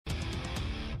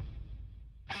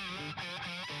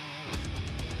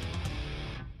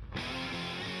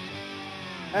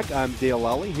Heck, I'm Dale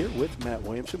Lally here with Matt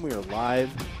Williamson. We are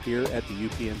live here at the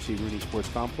UPMC Rooney Sports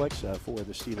Complex for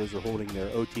the Steelers are holding their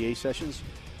OTA sessions,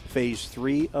 phase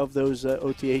 3 of those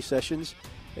OTA sessions.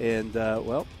 And,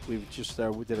 we've just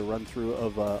we did a run-through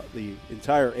of the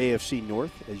entire AFC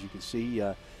North, as you can see.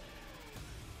 I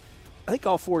think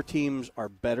all 4 teams are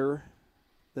better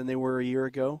than they were a year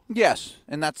ago. Yes,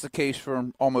 and that's the case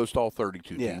for almost all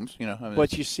 32 teams.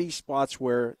 But you see spots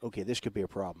where, okay, this could be a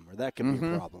problem or that could be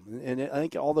a problem. And I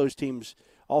think all those teams,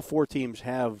 all 4 teams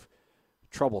have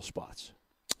trouble spots.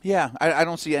 Yeah, I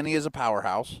don't see any as a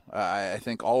powerhouse. I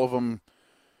think all of them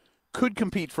could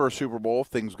compete for a Super Bowl if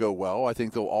things go well. I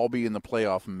think they'll all be in the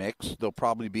playoff mix. There'll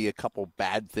probably be a couple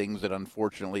bad things that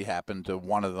unfortunately happened to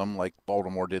one of them, like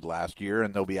Baltimore did last year,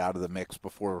 and they'll be out of the mix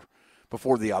before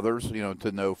the others,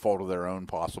 to no fault of their own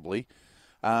possibly.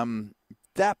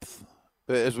 Depth,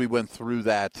 as we went through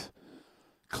that,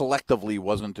 collectively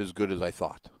wasn't as good as I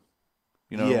thought.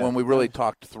 When we really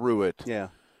talked through it. Yeah.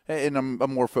 And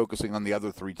I'm more focusing on the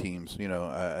other 3 teams,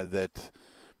 that,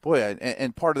 boy,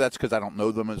 and part of that's because I don't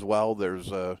know them as well. There's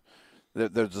the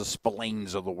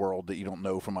Spillanes of the world that you don't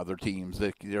know from other teams,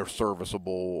 that they're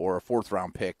serviceable, or a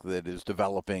 4th-round pick that is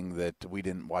developing that we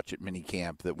didn't watch at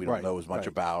minicamp, that we don't know as much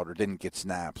about, or didn't get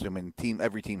snaps. I mean,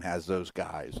 every team has those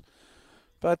guys.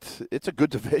 But it's a good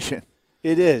division.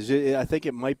 It is. I think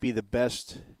it might be the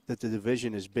best that the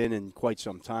division has been in quite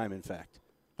some time, in fact.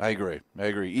 I agree.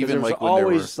 Even like when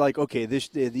always like, okay, these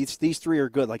 3 are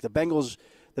good. Like the Bengals,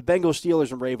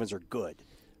 Steelers, and Ravens are good.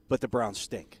 But the Browns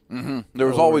stink. Mm-hmm. There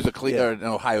was always an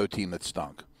Ohio team that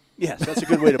stunk. Yes, that's a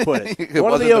good way to put it.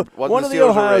 One of the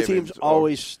Ohio teams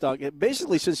always stunk,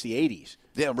 basically since the 80s.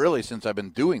 Yeah, really, since I've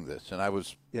been doing this, and I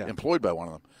was employed by one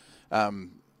of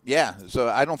them. So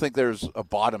I don't think there's a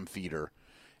bottom feeder.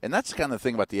 And that's the kind of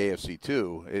thing about the AFC,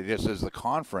 too. It just as the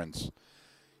conference,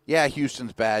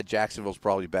 Houston's bad, Jacksonville's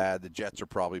probably bad, the Jets are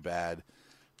probably bad.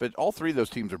 But all 3 of those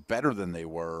teams are better than they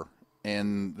were.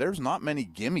 And there's not many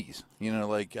gimmies.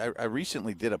 I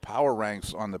recently did a power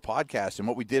ranks on the podcast, and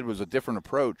what we did was a different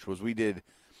approach. We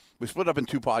split up in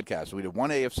 2 podcasts. We did one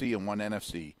AFC and one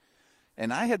NFC.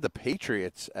 And I had the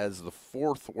Patriots as the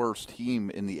 4th worst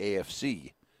team in the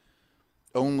AFC.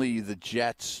 Only the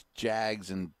Jets,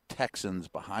 Jags, and Texans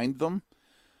behind them.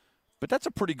 But that's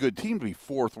a pretty good team to be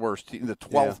 4th worst team, the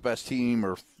 12th best team,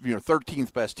 or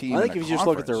 13th best team. I think if you just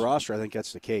look at their roster, I think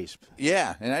that's the case.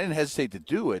 Yeah, and I didn't hesitate to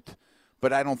do it.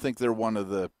 But I don't think they're one of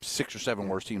the 6 or 7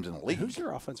 worst teams in the league. Who's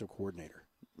their offensive coordinator?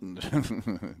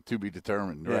 To be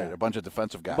determined, right? A bunch of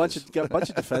defensive guys. A bunch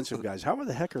of defensive guys. How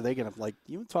the heck are they going to,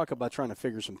 you talk about trying to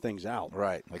figure some things out.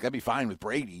 Right. I'd be fine with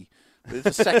Brady. But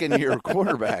it's a second-year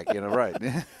quarterback, right.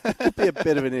 It'd be a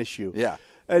bit of an issue. Yeah.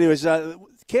 Anyways,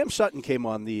 Cam Sutton came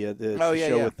on the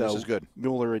show with this is good.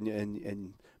 Mueller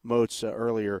and Moats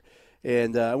earlier.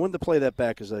 And I wanted to play that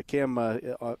back because Cam,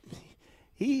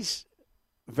 he's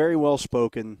very well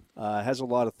spoken, has a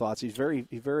lot of thoughts. He's very.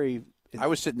 I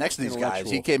was sitting next to these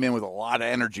guys. He came in with a lot of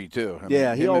energy too.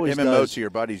 He always does. Him and Moats are your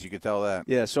buddies. You could tell that.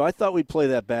 Yeah, so I thought we'd play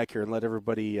that back here and let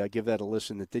everybody give that a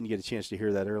listen that didn't get a chance to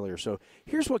hear that earlier. So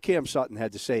here's what Cam Sutton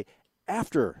had to say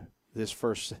after this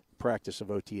first practice of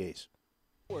OTAs.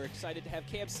 We're excited to have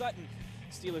Cam Sutton,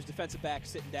 Steelers defensive back,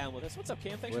 sitting down with us. What's up,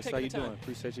 Cam? Thanks for taking the time. How you doing?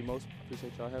 Appreciate you most.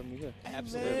 Appreciate y'all having me here.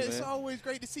 Absolutely, man. It's always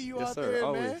great to see you out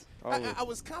there, man. I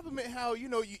was complimenting how, you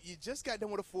just got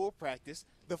done with a full practice,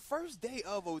 the first day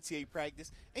of OTA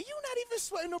practice, and you're not even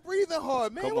sweating or breathing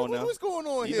hard, man. What's going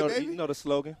on here, baby? You know the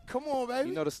slogan. Come on, baby.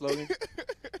 You know the slogan.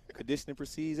 Conditioning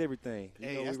precedes everything.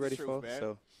 You know what we're ready for. Man.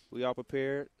 So we all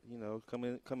prepared,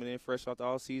 coming in fresh out the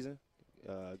all season.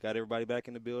 Got everybody back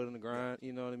in the building, the grind,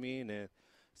 you know what I mean? And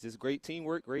it's just great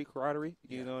teamwork, great camaraderie,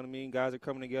 you know what I mean? Guys are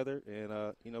coming together and,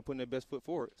 putting their best foot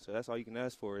forward. So that's all you can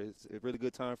ask for. It's a really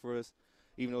good time for us,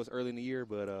 even though it's early in the year,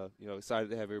 but,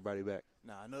 excited to have everybody back.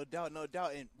 Nah, no doubt.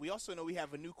 And we also know we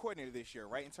have a new coordinator this year,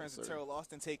 right, in terms of Terrell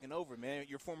Austin taking over, man,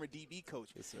 your former DB coach.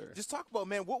 Yes, sir. Just talk about,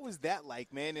 man, what was that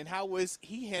like, man, and how was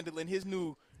he handling his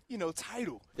new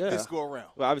title this go around?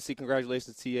 Well, obviously,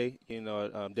 congratulations to TA.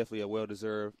 Definitely a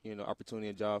well-deserved, opportunity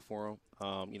and job for him.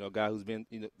 A guy who's been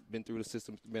through the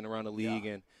system, been around the league,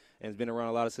 and has been around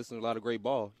a lot of systems, a lot of great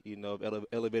ball.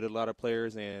 Elevated a lot of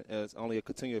players, and it's only a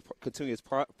continuous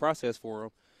process for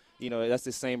him. That's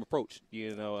the same approach.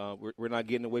 We're not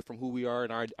getting away from who we are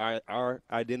and our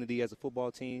identity as a football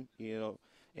team. He's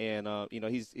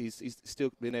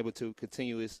still been able to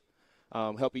continue his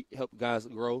help guys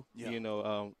grow,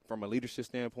 from a leadership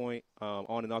standpoint,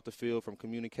 on and off the field, from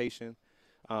communication,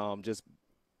 just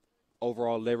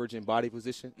overall leverage and body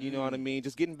position, you know what I mean?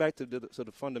 Just getting back to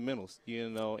the fundamentals,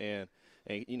 and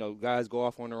guys go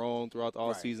off on their own throughout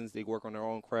all seasons. They work on their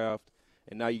own craft,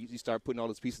 and now you start putting all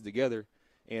those pieces together.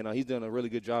 And he's done a really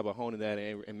good job of honing that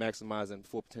and maximizing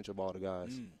full potential ball to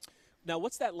guys. Now,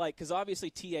 what's that like? Because obviously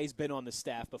TA's been on the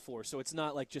staff before, so it's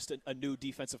not like just a new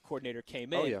defensive coordinator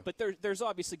came in. Oh, yeah. But there's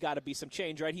obviously got to be some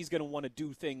change, right? He's going to want to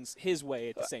do things his way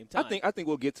at the same time. I think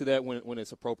we'll get to that when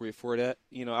it's appropriate for that.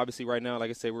 Obviously right now, like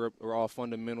I said, we're all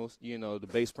fundamentals. The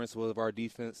base principles of our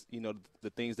defense. The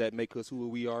things that make us who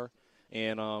we are,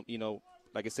 and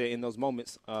like I said, in those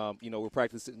moments, we're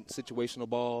practicing situational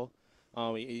ball.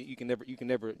 You can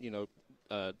never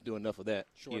do enough of that.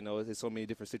 Sure. There's so many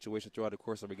different situations throughout the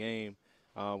course of a game,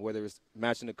 whether it's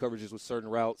matching the coverages with certain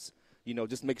routes,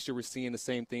 just making sure we're seeing the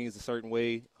same things a certain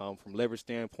way from leverage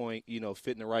standpoint,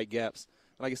 fitting the right gaps.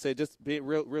 Like I said, just being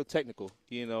real technical,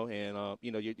 and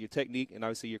your technique and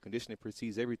obviously your conditioning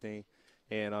precedes everything.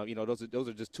 And those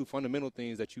are just two fundamental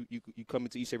things that you come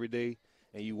into each every day,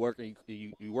 and you work and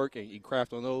you work and you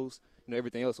craft on those.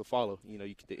 Everything else will follow.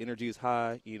 The energy is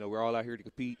high. We're all out here to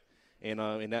compete. And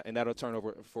that'll turn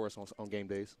over for us on game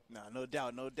days. No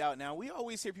doubt. Now, we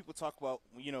always hear people talk about,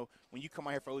 when you come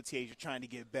out here for OTAs, you're trying to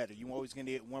get better. You're always going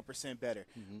to get 1% better.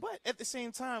 Mm-hmm. But at the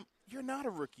same time, you're not a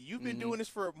rookie. You've been doing this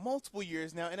for multiple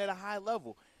years now and at a high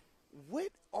level. What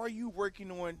are you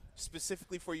working on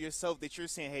specifically for yourself that you're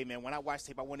saying, hey, man, when I watch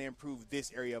tape, I want to improve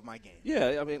this area of my game?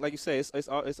 Yeah, I mean, like you say,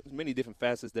 it's many different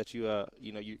facets that you're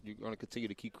going to continue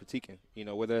to keep critiquing,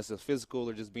 whether it's a physical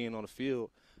or just being on the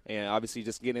field. And obviously,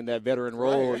 just getting in that veteran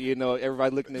role, right.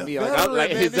 Everybody looking at me like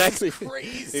exactly, this is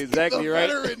crazy. Exactly right.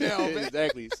 Veteran now, man.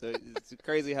 Exactly. So it's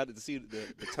crazy how to see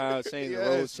the times change, the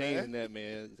roles changing that,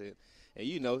 man. And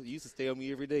you used to stay on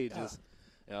me every day, just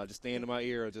staying in my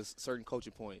ear, just certain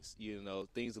coaching points,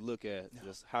 things to look at,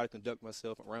 just how to conduct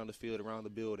myself around the field, around the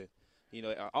building.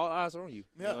 All eyes are on you.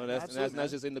 That's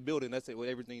not just in the building. That's it with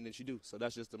everything that you do. So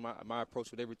that's just my approach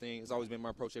with everything. It's always been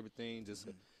my approach to everything, just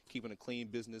keeping a clean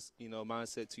business,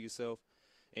 mindset to yourself.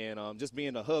 And just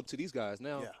being a hub to these guys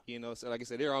now, So like I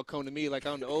said, they're all coming to me like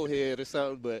I'm the old head or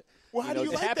something. But how do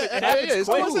you like that? It's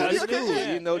cool. It's cool.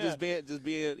 Yeah. Just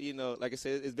being, like I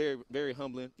said, it's very, very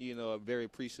humbling. Very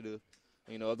appreciative.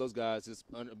 Of those guys just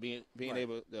being right.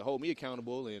 able to hold me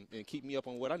accountable and keep me up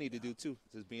on what I need to do too.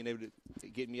 Just being able to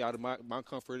get me out of my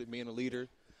comfort and being a leader,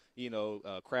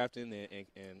 crafting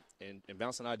and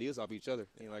bouncing ideas off each other.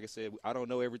 Like I said, I don't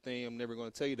know everything. I'm never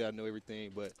going to tell you that I know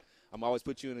everything, but I'm always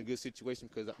put you in a good situation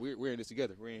because we're in this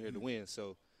together. We're in here to win.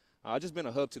 So I've just been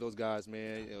a hub to those guys,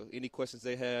 man. Any questions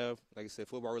they have, like I said,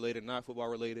 football related, not football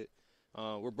related.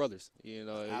 We're brothers,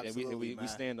 and we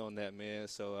stand on that, man.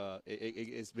 So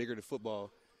it's bigger than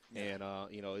football, and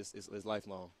it's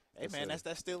lifelong. Hey, man,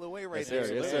 that's still away right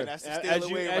there. Yes, sir. That's still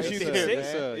away right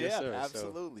there. Yes, sir.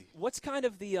 Absolutely. What's kind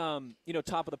of the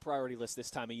top of the priority list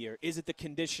this time of year? Is it the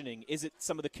conditioning? Is it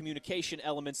some of the communication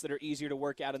elements that are easier to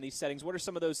work out in these settings? What are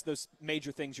some of those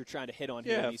major things you're trying to hit on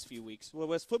here in these few weeks?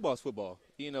 Well, football's football.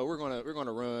 We're gonna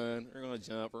run, we're gonna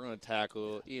jump, we're gonna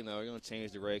tackle. We're gonna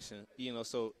change direction.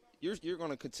 So you're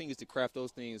gonna continue to craft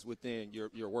those things within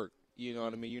your work. You know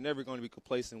what I mean? You're never going to be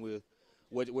complacent with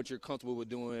what you're comfortable with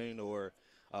doing, or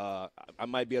I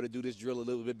might be able to do this drill a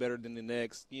little bit better than the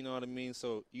next. You know what I mean?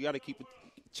 So you got to keep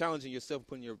challenging yourself,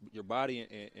 putting your body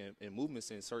and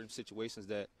movements in certain situations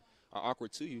that are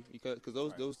awkward to you, because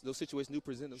those situations do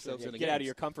present themselves in the Get games. out of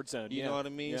your comfort zone. You know what I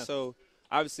mean? Yeah. So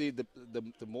obviously the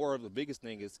more of the biggest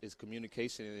thing is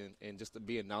communication and just to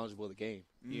being knowledgeable of the game.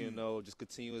 Just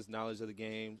continuous knowledge of the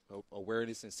game,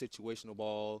 awareness in situational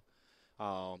ball.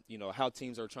 How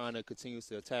teams are trying to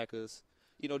continuously attack us.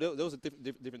 Those are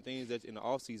different things that in the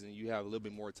off season you have a little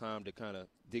bit more time to kind of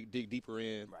dig deeper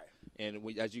in. Right.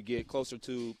 And as you get closer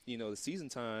to the season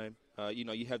time,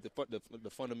 you have the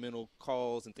fundamental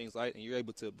calls and things like that, and you're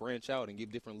able to branch out and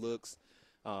give different looks,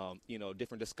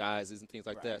 different disguises and things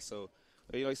like that. So.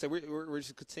 Like I said, we're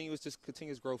just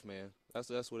continuous growth, man.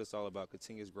 That's what it's all about,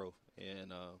 continuous growth.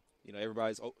 And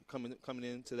everybody's coming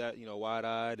into that,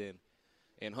 wide-eyed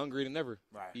and hungry than ever.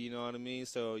 Right. You know what I mean?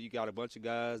 So you got a bunch of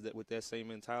guys with that same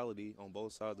mentality on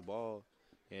both sides of the ball,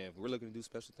 and we're looking to do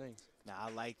special things. Now,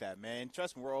 I like that, man.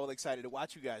 Trust me, we're all excited to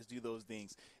watch you guys do those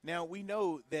things. Now, we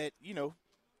know that,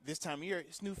 this time of year,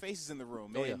 it's new faces in the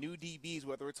room, man. New DBs,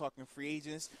 whether we're talking free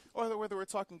agents or whether we're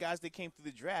talking guys that came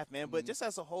through the draft, man. But just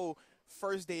as a whole,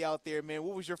 first day out there, man,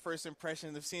 what was your first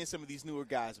impression of seeing some of these newer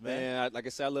guys, man? Man, like I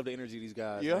said, I love the energy of these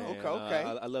guys. Yeah, man.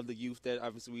 okay. I love the youth that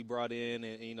obviously we brought in,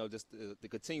 and just the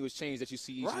continuous change that you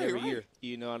see each and every year.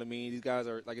 You know what I mean? These guys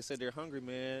are, like I said, they're hungry,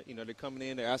 man. They're coming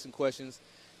in, they're asking questions,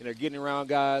 and they're getting around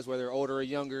guys, whether they're older or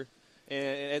younger.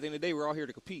 And at the end of the day, we're all here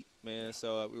to compete, man.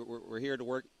 So we're here to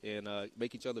work and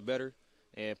make each other better.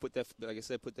 and put that, like I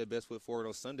said, put that best foot forward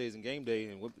on Sundays and game day,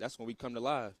 and that's when we come to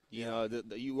live. You know,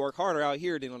 you work harder out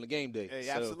here than on the game day. Hey,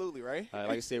 so, absolutely, right? Like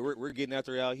I said, we're getting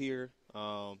after it out here.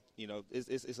 You know,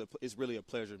 it's really a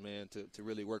pleasure, man, to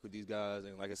really work with these guys,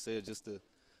 and like I said, just the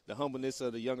humbleness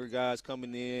of the younger guys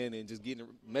coming in and just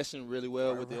meshing really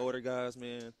well with the older guys,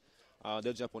 man.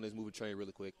 They'll jump on this moving train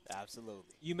really quick. Absolutely.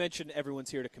 You mentioned everyone's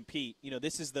here to compete. You know,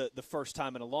 this is the first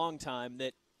time in a long time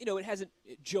that, you know,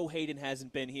 Joe Hayden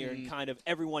hasn't been here, and kind of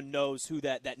everyone knows who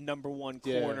that number one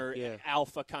corner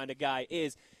alpha kind of guy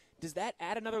is. Does that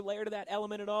add another layer to that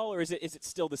element at all, or is it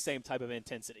still the same type of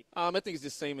intensity? I think it's the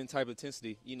same type of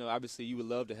intensity. You know, obviously you would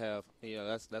love to have, you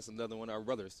know, that's another one of our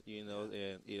brothers, you know,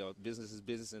 and, you know, business is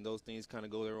business, and those things kind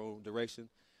of go their own direction.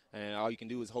 And all you can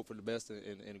do is hope for the best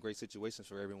in great situations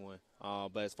for everyone.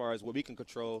 But as far as what we can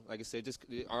control, like I said, just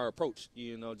our approach,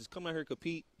 you know, just come out here and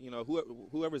compete, you know,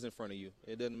 whoever's in front of you.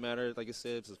 It doesn't matter, like I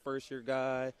said, if it's a first-year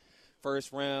guy,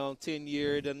 first round,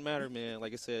 10-year, it doesn't matter, man.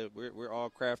 Like I said, we're all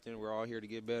crafting. We're all here to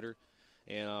get better.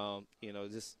 And, you know,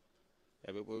 just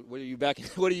what are you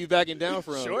backing down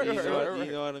from? Sure, you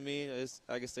know what I mean? It's,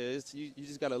 like I said, you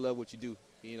just got to love what you do.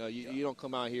 You know, you don't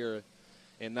come out here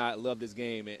and not love this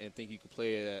game and think you can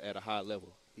play it at a high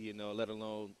level, you know, let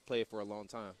alone play it for a long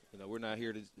time. You know, we're not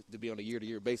here to be on a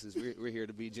year-to-year basis. We're here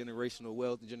to be generational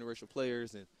wealth and generational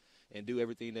players and do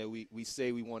everything that we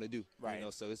say we want to do. Right. You know,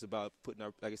 so it's about putting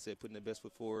the best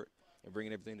foot forward and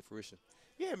bringing everything to fruition.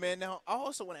 Yeah, man. Now, I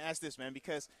also want to ask this, man,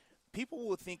 because people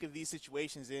will think of these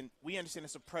situations, and we understand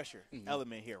it's a pressure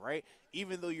element here, right?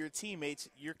 Even though you're teammates,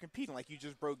 you're competing like you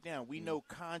just broke down. We know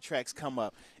contracts come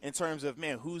up in terms of,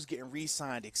 man, who's getting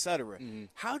re-signed, et cetera.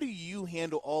 How do you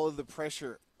handle all of the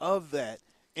pressure of that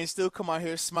and still come out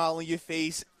here, smile on your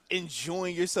face,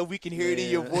 enjoying yourself? We can hear it in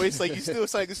your voice. Like, you still,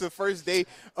 it's like it's the first day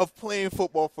of playing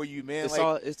football for you, man.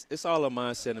 It's all a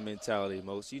mindset and mentality,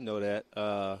 Most. You know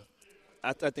that.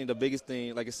 I think the biggest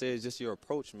thing, like I said, is just your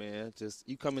approach, man. Just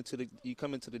you come into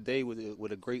the day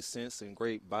with a great sense and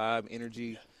great vibe,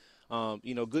 energy.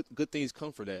 You know, good things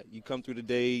come for that. You come through the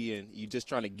day and you just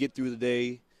trying to get through the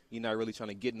day. You're not really trying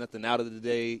to get nothing out of the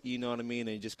day. You know what I mean?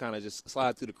 And just kind of just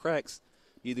slide through the cracks.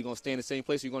 You're either gonna stay in the same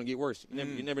place or you're gonna get worse. You're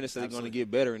never necessarily gonna get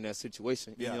better in that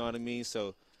situation. You know what I mean?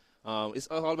 So. It's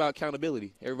all about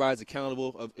accountability. Everybody's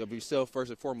accountable of yourself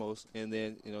first and foremost, and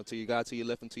then, you know, to your guy, to your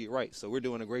left, and to your right. So we're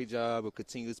doing a great job of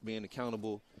continuously being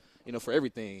accountable, you know, for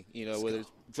everything. You know, whether it's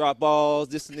drop balls,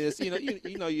 this and this. You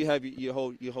know, you have your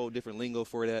whole different lingo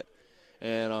for that.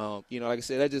 And you know, like I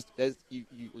said,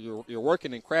 you're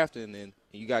working and crafting, and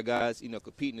you got guys, you know,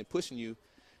 competing and pushing you,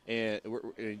 and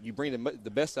you bring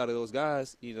the best out of those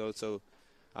guys. You know, so.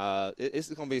 It's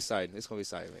going to be exciting. It's going to be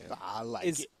exciting, man. I like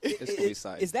it. It's going to be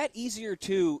exciting. Is that easier,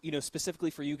 too, you know, specifically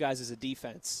for you guys as a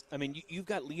defense? I mean, you've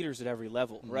got leaders at every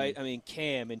level, right? I mean,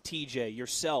 Cam and TJ,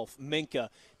 yourself, Minkah.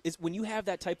 When you have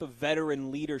that type of veteran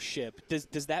leadership,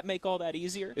 does that make all that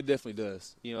easier? It definitely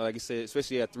does. You know, like I said,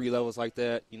 especially at 3 levels like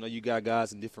that, you know, you got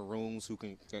guys in different rooms who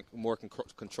can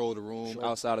control the room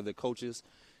outside of the coaches.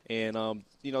 And,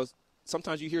 you know,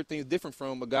 sometimes you hear things different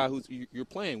from a guy who's you're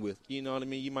playing with. You know what I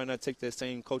mean? You might not take that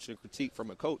same coaching critique from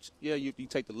a coach. Yeah, you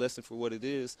take the lesson for what it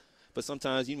is, but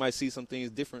sometimes you might see some things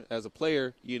different as a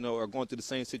player, you know, or going through the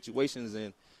same situations,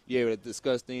 and you're able to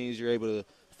discuss things. You're able to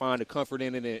find the comfort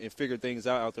in it and figure things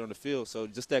out there on the field. So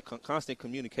just that constant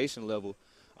communication level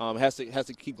has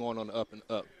to keep going on the up and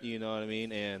up. You know what I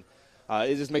mean? And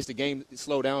it just makes the game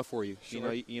slow down for you.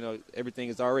 Sure. You know, everything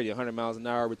is already 100 miles an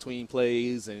hour between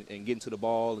plays and getting to the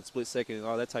ball and split second and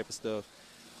all that type of stuff.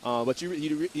 But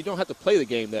you don't have to play the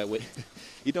game that way.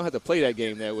 You don't have to play that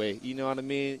game that way. You know what I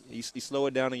mean? You slow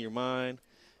it down in your mind,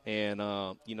 and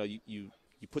you know, you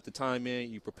put the time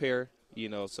in, you prepare. You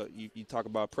know, so you talk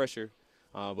about pressure,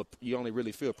 but you only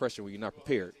really feel pressure when you're not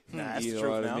prepared. That's you know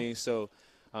what I mean? So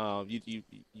you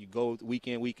go week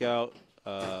in, week out.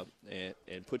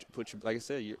 And put your, like I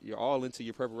said, you're all into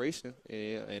your preparation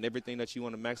and everything that you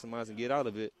want to maximize and get out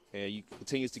of it, and you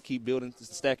continue to keep building,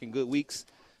 stacking good weeks,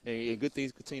 and good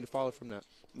things continue to follow from that.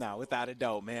 No, without a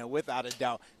doubt, man, without a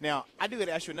doubt. Now, I do got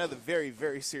to ask you another very,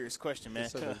 very serious question, man.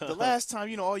 The last time,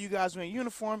 you know, all you guys were in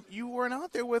uniform, you weren't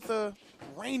out there with a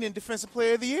reigning Defensive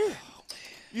Player of the Year.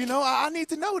 You know, I need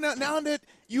to know now that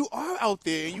you are out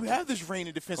there and you have this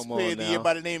reigning Defensive Player of the Year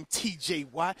by the name T.J.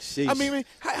 Watt. Sheesh. I mean,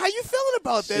 how you feeling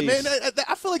about that, man?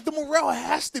 I feel like the morale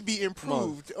has to be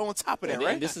improved on top of that,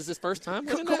 right? This is his first time.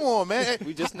 Come on, man.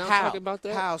 We just now talking about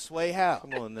that. How, Sway? How?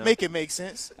 Come on now. Make it make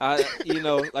sense. You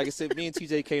know, like I said, me and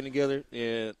T.J. came together,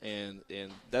 and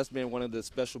that's been one of the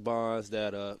special bonds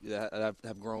that I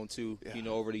have grown to, you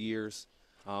know, over the years.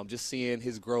 Just seeing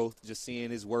his growth, just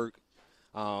seeing his work.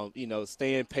 You know,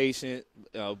 staying patient,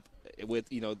 with,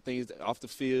 things off the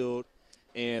field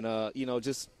and,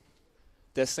 just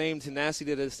that same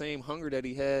tenacity, that same hunger that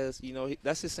he has,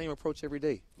 that's his same approach every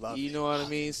day. What I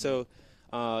mean? So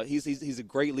he's a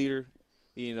great leader.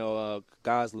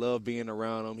 Guys love being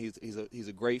around him. He's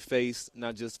a great face,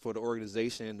 not just for the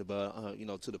organization, but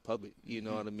to the public. You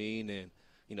know what I mean? And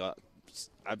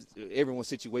everyone's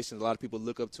situation, a lot of people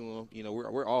look up to him.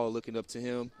 We're all looking up to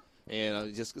him,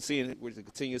 and just seeing with the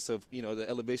continuous of the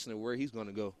elevation of where he's going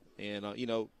to go. And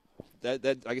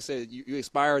that like I said, you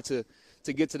aspire to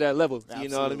get to that level. Absolutely. You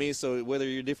know what I mean? So whether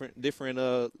you're different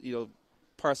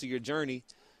parts of your journey.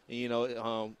 We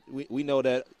know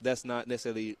that that's not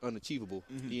necessarily unachievable.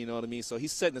 Mm-hmm. You know what I mean? So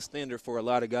he's setting a standard for a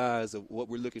lot of guys of what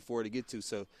we're looking for to get to.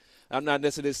 So I'm not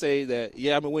necessarily saying that, I'm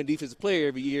going to win defensive player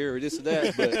every year or this or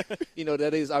that, but,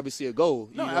 that is obviously a goal.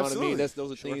 You know absolutely. What I mean?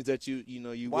 Those are things that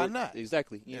you Why work. not?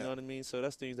 Exactly. You know what I mean? So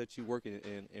that's things that you work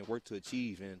and work to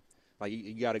achieve. And, like,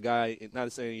 you got a guy,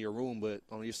 not saying in your room, but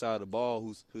on your side of the ball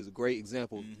who's a great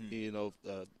example,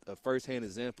 a firsthand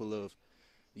example of,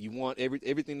 you want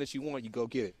everything that you want, you go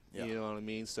get it. Yeah. You know what I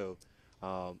mean? So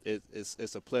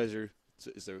it's a pleasure.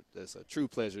 It's a true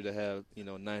pleasure to have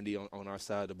 90 on our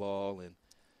side of the ball,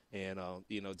 and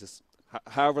just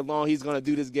however long he's going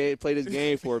to play this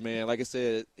game for, man. Like I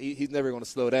said, he's never going to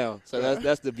slow down. So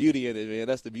that's the beauty in it, man.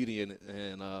 That's the beauty in it,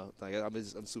 and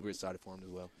I'm super excited for him as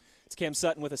well. It's Cam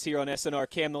Sutton with us here on SNR.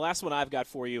 Cam, the last one I've got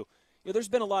for you. There's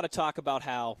been a lot of talk about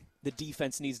how the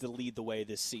defense needs to lead the way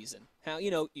this season. How,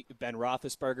 Ben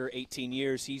Roethlisberger, 18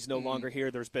 years, he's no longer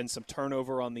here. There's been some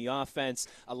turnover on the offense,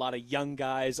 a lot of young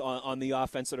guys on the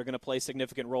offense that are going to play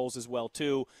significant roles as well,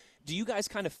 too. Do you guys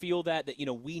kind of feel that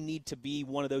we need to be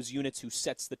one of those units who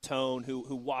sets the tone,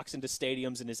 who walks into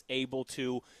stadiums and is able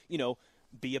to,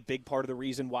 be a big part of the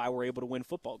reason why we're able to win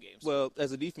football games? Well,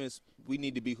 as a defense, we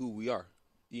need to be who we are.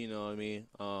 You know what I mean?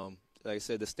 Like I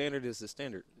said, the standard is the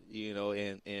standard,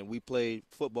 and we play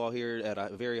football here at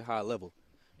a very high level.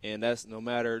 And that's no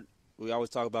matter – we always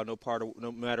talk about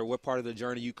no matter what part of the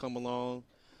journey you come along,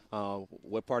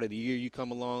 what part of the year you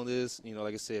come along this,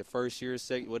 like I said, first year,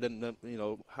 second,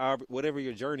 whatever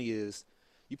your journey is,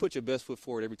 you put your best foot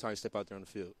forward every time you step out there on the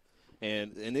field.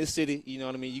 And in this city, you know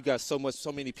what I mean, you got so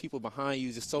many people behind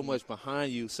you, just so much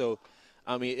behind you. So –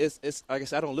 I mean, it's like I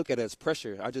said, I don't look at it as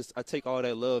pressure. I take all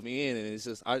that love in, and it's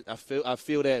just I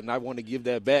feel that, and I want to give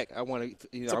that back. I want to,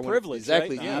 it's a privilege,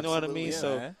 exactly. Right? You know what I mean? Yeah,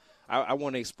 so I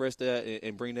want to express that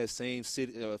and bring that same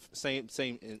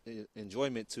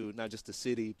enjoyment to not just the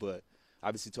city, but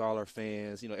obviously to all our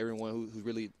fans. Everyone who's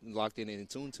really locked in and in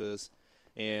tune to us.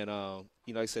 And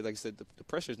like I said, the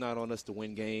pressure is not on us to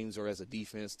win games or as a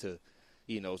defense to.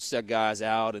 Set guys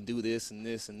out and do this and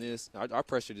this and this. Our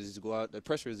pressure is to go out. The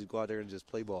pressure is to go out there and just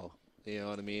play ball. You know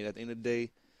what I mean? At the end of the day,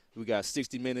 we got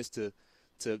 60 minutes to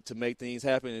make things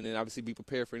happen, and then obviously be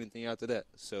prepared for anything after that.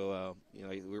 So,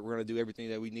 we're going to do everything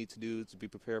that we need to do to be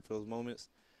prepared for those moments,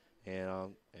 and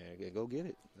go get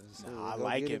it. I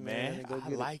like it, man. I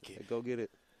like it. Go get it.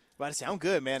 But I say I'm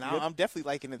good, man. I'm definitely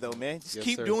liking it, though, man. Just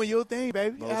keep doing your thing,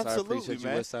 baby. Absolutely,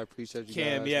 man. I appreciate you,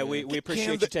 Cam, guys, we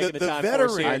appreciate you taking the time veteran.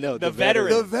 for us here. I know, the veteran.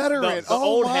 The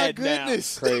old my head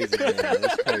goodness. Now. Crazy, man.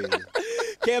 That's crazy.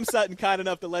 Cam Sutton, kind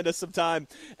enough to lend us some time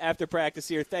after practice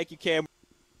here. Thank you, Cam.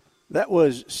 That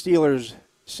was Steelers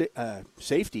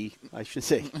safety, I should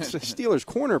say. Steelers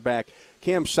cornerback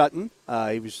Cam Sutton.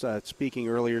 He was speaking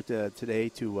earlier today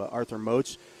to Arthur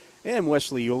Moats and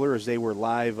Wesley Euler as they were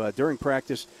live during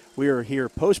practice. We are here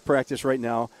post-practice right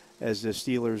now as the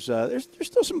Steelers. There's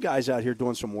still some guys out here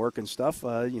doing some work and stuff.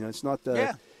 It's not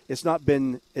it's not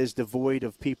been as devoid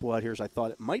of people out here as I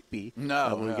thought it might be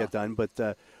when we get done.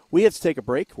 But we have to take a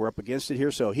break. We're up against it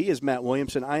here. So he is Matt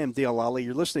Williamson. I am Dale Lally.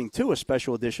 You're listening to a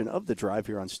special edition of The Drive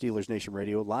here on Steelers Nation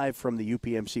Radio, live from the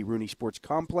UPMC Rooney Sports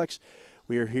Complex.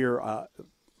 We are here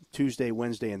Tuesday,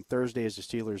 Wednesday, and Thursday as the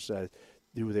Steelers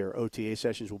do their OTA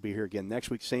sessions. We'll be here again next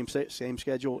week, same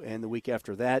schedule, and the week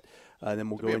after that. Then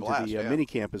we'll go into the mini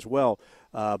camp as well.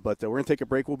 But we're going to take a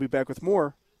break. We'll be back with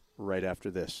more right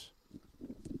after this.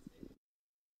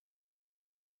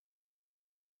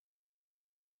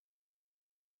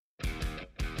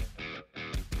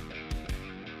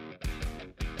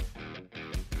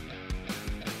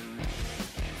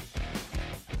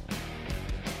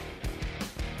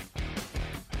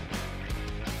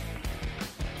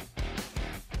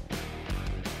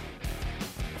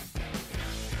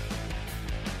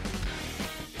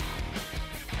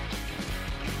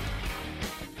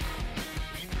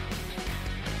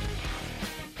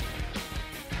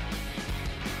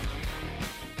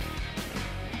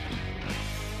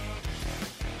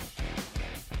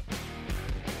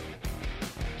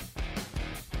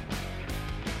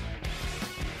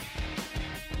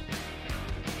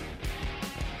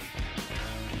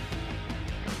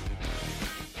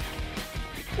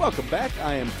 Welcome back.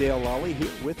 I am Dale Lally here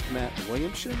with Matt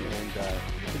Williamson, and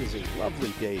it is a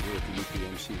lovely day here at the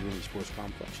UPMC Rooney Sports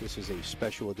Complex. This is a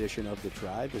special edition of The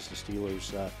Drive as the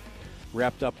Steelers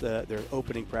wrapped up their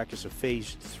opening practice of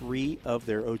Phase 3 of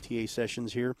their OTA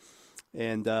sessions here.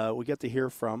 And we get to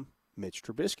hear from Mitch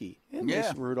Trubisky and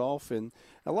Mason Rudolph and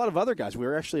a lot of other guys. We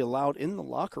were actually allowed in the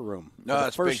locker room for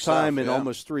the first time in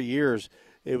almost 3 years.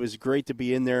 It was great to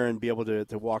be in there and be able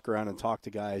to walk around and talk to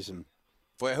guys. And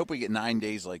boy, I hope we get 9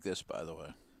 days like this, by the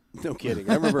way. No kidding.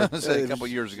 I remember a couple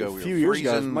years ago. A few years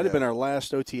ago, it might have been our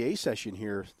last OTA session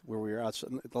here where we were out.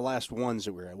 The last ones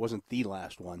that we were at. It wasn't the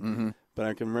last one, but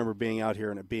I can remember being out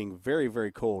here and it being very,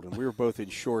 very cold. And we were both in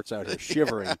shorts out here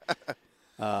shivering.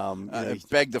 I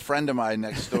begged a friend of mine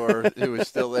next door who was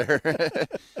still there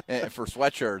for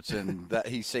sweatshirts, and that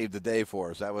he saved the day for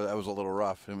us. That was a little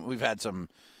rough. And we've had some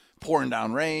pouring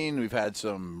down rain. We've had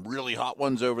some really hot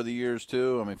ones over the years,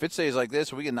 too. I mean, if it stays like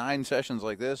this, if we get 9 sessions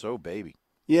like this, oh, baby.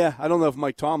 Yeah, I don't know if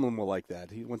Mike Tomlin will like that.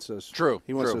 He wants those. True.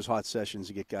 He wants those hot sessions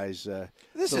to get guys.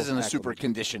 This isn't a super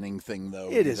conditioning thing,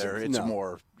 though. It isn't. It's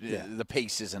more. Yeah. The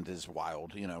pace isn't as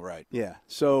wild, right? Yeah.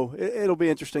 So it'll be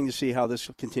interesting to see how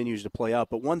this continues to play out.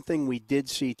 But one thing we did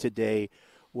see today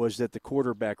was that the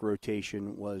quarterback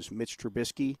rotation was Mitch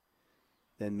Trubisky,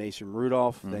 then Mason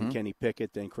Rudolph, then Kenny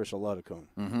Pickett, then Chris Oladokun.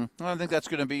 Well, I think that's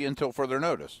going to be until further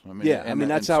notice. I mean,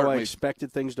 that's how I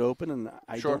expected things to open, and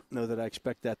I don't know that I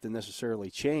expect that to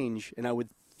necessarily change. And I would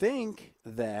think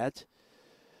that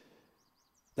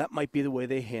might be the way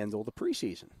they handle the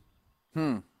preseason.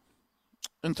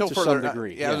 Until to further, some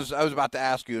degree. I was about to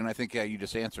ask you, and I think you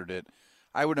just answered it.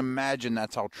 I would imagine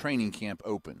that's how training camp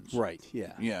opens. Right,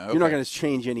 yeah. Yeah, okay. You're not going to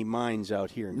change any minds out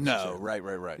here. No, right.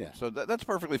 Yeah. So that's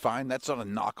perfectly fine. That's not a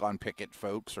knock on Pickett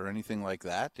folks or anything like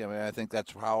that. I mean, I think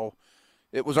that's how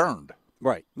it was earned.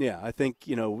 Right, yeah. I think,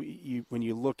 when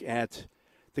you look at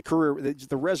the career,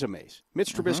 the resumes,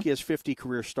 Mitch Trubisky has 50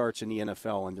 career starts in the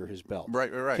NFL under his belt.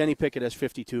 Right. Kenny Pickett has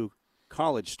 52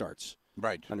 college starts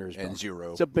under his belt. And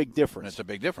 0. It's a big difference. It's a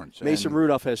big difference. Mason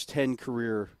Rudolph has 10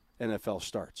 career NFL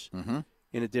starts.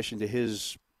 In addition to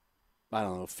his,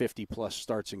 50-plus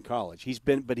starts in college. He's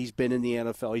been in the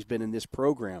NFL. He's been in this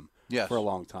program for a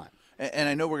long time. And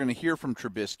I know we're going to hear from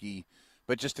Trubisky,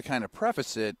 but just to kind of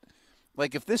preface it,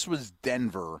 like if this was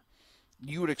Denver,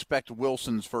 you would expect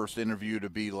Wilson's first interview to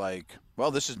be like,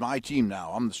 well, this is my team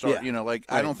now. I'm the starter. Yeah. Right.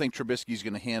 I don't think Trubisky's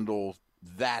going to handle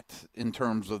that in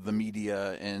terms of the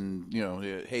media and,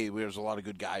 hey, there's a lot of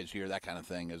good guys here, that kind of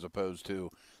thing, as opposed to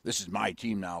this is my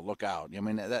team now, look out. I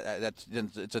mean,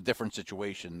 it's a different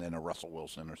situation than a Russell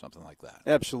Wilson or something like that.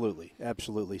 Absolutely.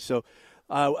 So,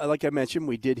 like I mentioned,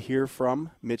 we did hear from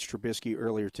Mitch Trubisky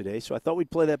earlier today, so I thought we'd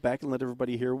play that back and let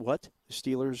everybody hear what the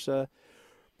Steelers'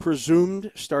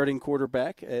 presumed starting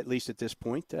quarterback, at least at this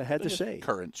point, had to say.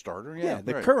 Current starter,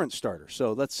 current starter.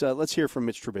 So let's hear from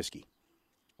Mitch Trubisky.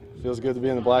 Feels good to be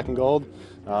in the black and gold.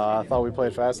 I thought we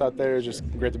played fast out there. It's just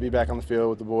great to be back on the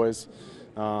field with the boys,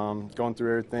 going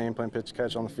through everything, playing pitch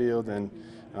catch on the field, and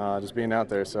just being out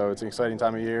there. So it's an exciting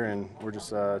time of year, and we're just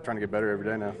trying to get better every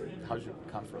day now. How's your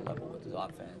comfort level with the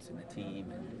offense and the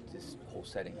team and this whole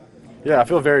setting? Yeah, I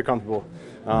feel very comfortable.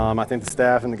 I think the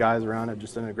staff and the guys around have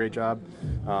just done a great job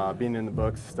being in the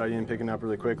books, studying, picking up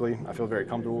really quickly. I feel very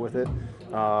comfortable with it.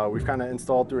 We've kind of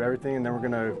installed through everything, and then we're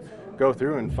going to go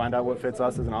through and find out what fits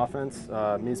us as an offense,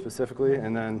 me specifically,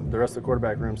 and then the rest of the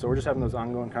quarterback room. So we're just having those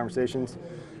ongoing conversations.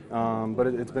 But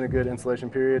it's been a good installation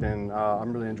period, and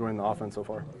I'm really enjoying the offense so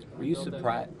far. Were you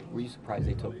surprised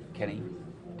they took Kenny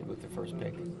with the first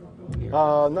pick?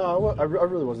 No, I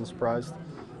really wasn't surprised.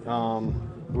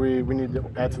 We need to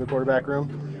add to the quarterback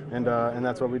room, and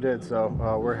that's what we did. So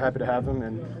we're happy to have him,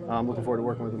 and I'm looking forward to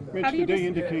working with him. Mitch, did they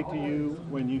indicate to you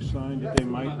when you signed that they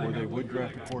might or they would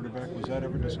draft a quarterback? Was that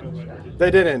ever discussed?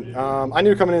 They didn't. I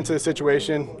knew coming into the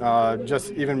situation,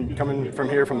 just even coming from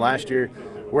here from last year,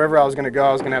 wherever I was going to go,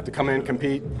 I was going to have to come in,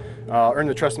 compete, earn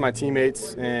the trust of my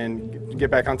teammates, and get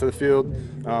back onto the field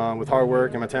with hard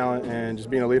work and my talent and just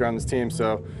being a leader on this team.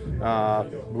 So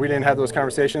we didn't have those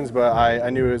conversations, but I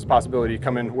knew it was a possibility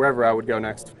coming wherever I would go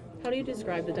next. How do you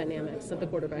describe the dynamics of the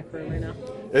quarterback room right now?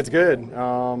 It's good.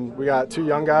 We got 2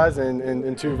 young guys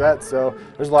and 2 vets, so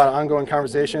there's a lot of ongoing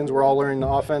conversations. We're all learning the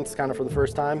offense kind of for the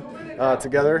first time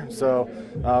together. So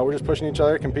we're just pushing each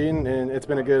other, competing, and it's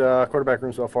been a good quarterback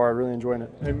room so far. I'm really enjoying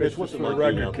it. Hey, Mitch, what's the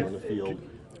record out there on the field?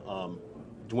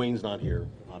 Dwayne's not here.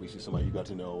 Obviously, somebody you got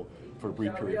to know for a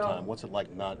brief period of time. What's it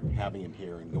like not having him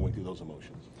here and going through those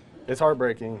emotions? It's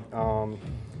heartbreaking.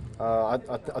 I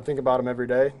think about him every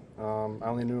day. I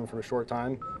only knew him for a short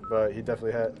time, but he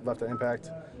definitely had left an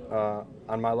impact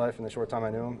on my life in the short time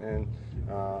I knew him, and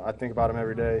I think about him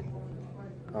every day.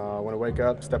 when I wake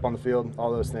up, step on the field,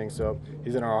 all those things. So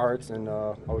he's in our hearts, and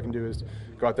all we can do is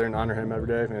go out there and honor him every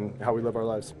day and how we live our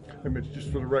lives. Hey, Mitch,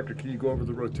 just for the record, can you go over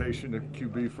the rotation at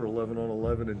QB for 11 on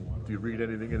 11, and do you read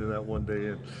anything into that one day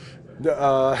in?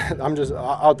 I'm just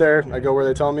out there. I go where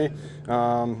they tell me,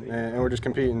 and we're just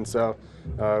competing. So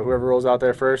whoever rolls out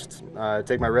there first, I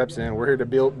take my reps, and we're here to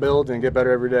build and get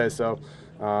better every day. So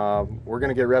we're going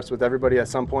to get reps with everybody at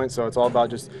some point, so it's all about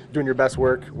just doing your best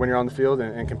work when you're on the field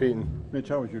and competing. Mitch,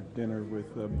 how was your dinner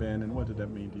with Ben, and what did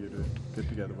that mean to you to get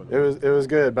together with him? It was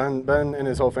good. Ben and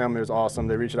his whole family was awesome.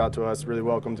 They reached out to us, really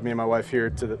welcomed me and my wife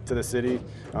here to the city,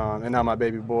 and now my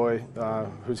baby boy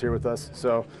who's here with us.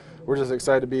 So we're just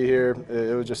excited to be here.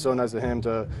 It was just so nice of him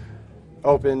to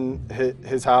open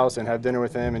his house and have dinner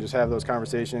with him and just have those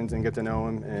conversations and get to know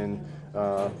him. And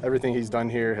everything he's done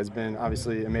here has been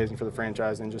obviously amazing for the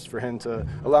franchise, and just for him to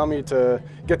allow me to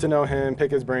get to know him,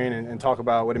 pick his brain, and talk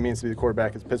about what it means to be the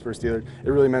quarterback as a Pittsburgh Steeler. It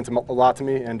really meant a lot to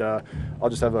me, and I'll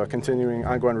just have a continuing,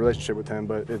 ongoing relationship with him,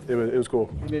 but it was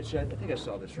cool. Mitch, I think I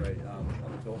saw this right on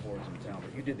the billboards in town,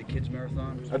 but you did the kids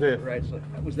marathon? I did. Right, so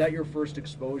was that your first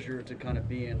exposure to kind of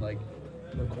being like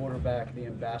the quarterback, the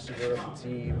ambassador of the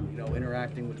team,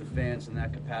 interacting with the fans in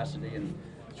that capacity? And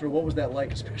sort of what was that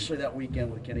like, especially that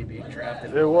weekend with Kenny being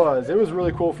drafted? It was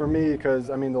really cool for me because,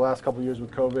 the last couple of years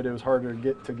with COVID, it was harder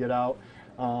to get out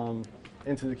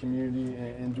into the community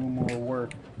and do more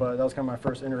work. But that was kind of my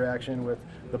first interaction with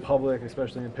the public,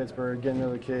 especially in Pittsburgh, getting to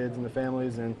know the kids and the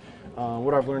families. And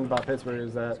what I've learned about Pittsburgh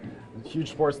is that it's a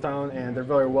huge sports town, and they're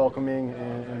very welcoming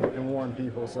and warm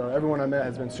people. So everyone I met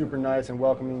has been super nice and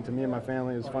welcoming to me and my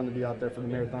family. It was fun to be out there for the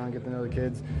marathon, get to know the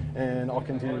kids, and I'll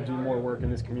continue to do more work in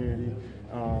this community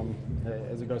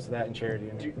as it goes to that and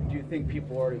charity. Do you think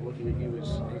people are already looking at you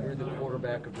as you're the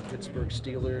quarterback of the Pittsburgh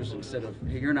Steelers instead of,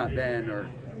 hey, you're not Ben, or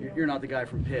you're not the guy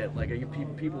from Pitt? Like, are you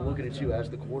people looking at you as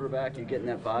the quarterback? Are you getting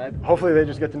that vibe? Hopefully they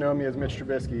just get to know me as Mitch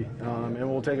Trubisky, and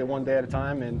we'll take it one day at a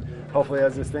time, and hopefully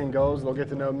as this thing goes, they'll get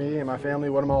to know me and my family,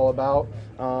 what I'm all about,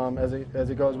 as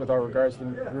it goes with our regards to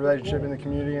the relationship in the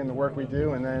community and the work we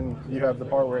do, and then you have the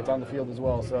part where it's on the field as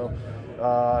well. So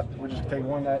we're just taking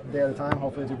one day at a time.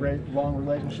 Hopefully it's a great, long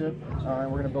relationship,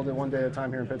 and we're going to build it one day at a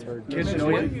time here in Pittsburgh. What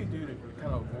do you do to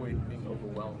kind of avoid being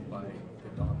overwhelmed by the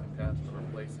daunting task of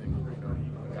replacing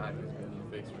a guy who's been in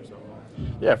the face for so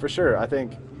long? Yeah, for sure. I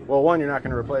think, well, one, you're not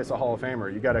going to replace a Hall of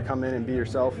Famer. You got to come in and be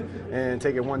yourself and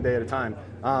take it one day at a time.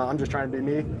 I'm just trying to be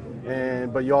me,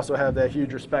 but you also have that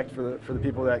huge respect for the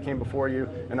people that came before you,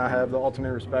 and I have the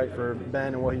ultimate respect for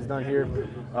Ben and what he's done here.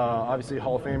 Obviously,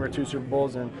 Hall of Famer, 2 Super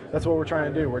Bowls, and that's what we're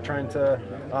trying to do. We're trying to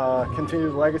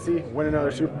continue the legacy, win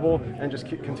another Super Bowl, and just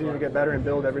continue to get better and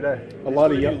build every day. A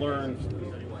lot of you learned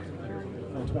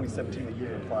from 2017 that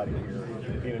you applied here,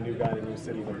 being a new guy in a new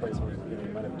city, in a place where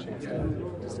you might have a chance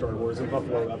to start. Whereas in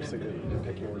Buffalo, obviously, you're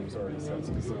picking where you've already said,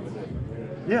 so you see what it did.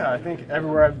 Yeah, I think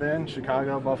everywhere I've been,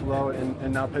 Chicago, Buffalo,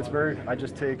 and now Pittsburgh, I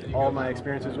just take all my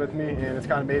experiences with me, and it's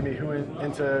kind of made me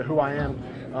into who I am.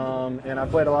 And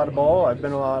I've played a lot of ball. I've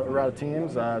been around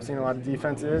teams. I've seen a lot of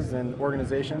defenses and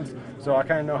organizations, so I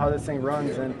kind of know how this thing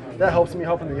runs, and that helps me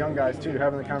helping the young guys too,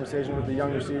 having the conversation with the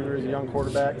young receivers, the young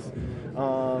quarterbacks,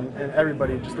 and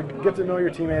everybody, just to get to know your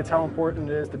teammates, how important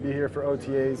it is to be here for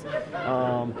OTAs,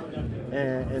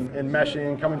 and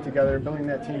meshing, coming together, building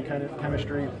that team kind of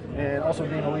chemistry, and also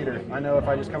being a leader. I know if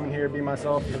I just come in here, be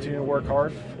myself, continue to work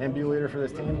hard, and be a leader for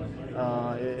this team,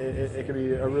 it could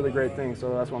be a really great thing.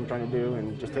 So that's what I'm trying to do,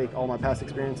 and just take all my past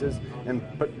experiences and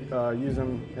use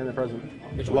them in the present.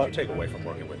 What do you take away from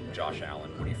working with Josh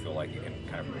Allen? What do you feel like you can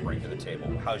kind of bring to the table?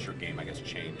 How's your game, I guess,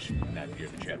 changed in that year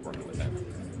that you had working with him?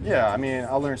 Yeah,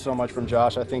 I learned so much from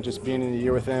Josh. I think just being in the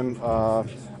year with him,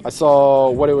 I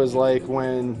saw what it was like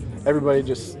when everybody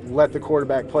just let the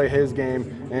quarterback play his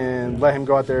game and let him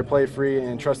go out there, play free,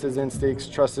 and trust his instincts,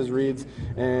 trust his reads,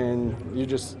 and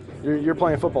you're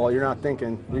playing football. You're not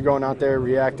thinking. You're going out there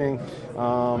reacting,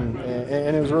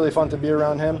 and it was really fun to be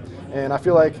around him. And I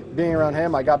feel like being around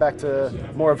him, I got back to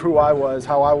more of who I was,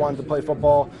 how I wanted to play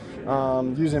football,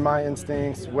 using my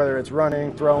instincts, whether it's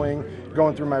running, throwing,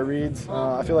 going through my reads.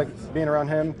 I feel like being around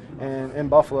him and in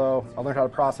Buffalo, I learned how to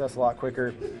process a lot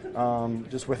quicker,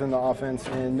 just within the offense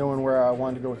and knowing where I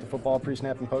wanted to go with the football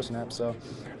pre-snap and post-snap. So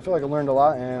I feel like I learned a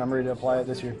lot, and I'm ready to apply it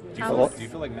this year. Do you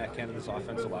feel like Matt Canada's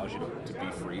offense allows you to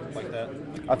be free like that?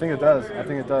 I think it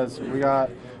does. We got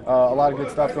a lot of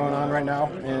good stuff going on right now,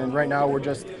 and right now we're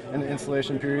just in the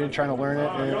installation period trying to learn it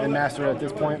and master it at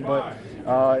this point, but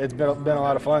it's been a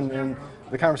lot of fun. And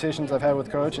the conversations I've had with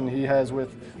Coach and he has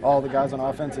with all the guys on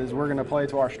offense is we're going to play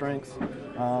to our strengths.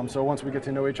 So once we get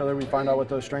to know each other, we find out what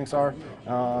those strengths are,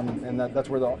 and that's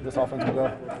where this offense will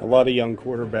go. A lot of young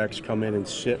quarterbacks come in and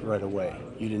sit right away.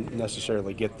 You didn't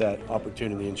necessarily get that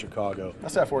opportunity in Chicago. I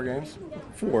sat 4 games.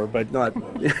 4, but not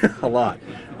a lot.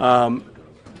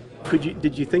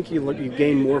 Did you think you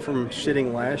gained more from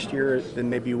sitting last year than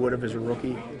maybe you would have as a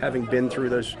rookie, having been through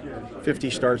those 50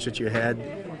 starts that you had,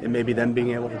 and maybe then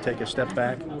being able to take a step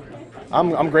back?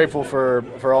 I'm grateful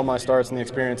for all my starts and the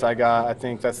experience I got. I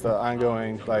think that's the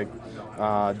ongoing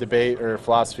debate or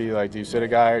philosophy. Do you sit a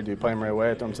guy or do you play him right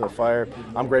away, throw him to the fire?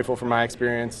 I'm grateful for my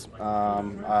experience.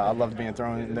 I loved being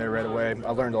thrown in there right away.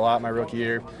 I learned a lot my rookie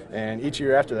year and each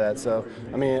year after that. So,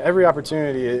 every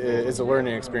opportunity is a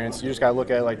learning experience. You just got to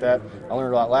look at it like that. I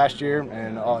learned a lot last year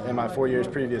and in my 4 years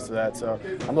previous to that. So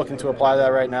I'm looking to apply that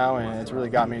right now, and it's really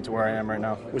got me to where I am right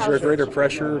now. Was there a greater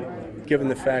pressure given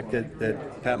the fact that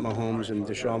Pat Mahomes and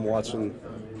Deshaun Watson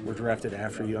were drafted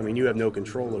after you? You have no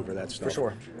control over that stuff. For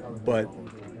sure. But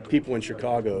people in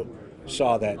Chicago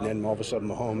saw that, and then all of a sudden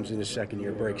Mahomes in his second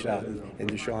year breaks out,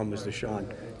 and Deshaun was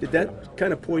Deshaun. Did that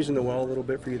kind of poison the well a little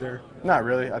bit for you there? Not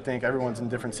really. I think everyone's in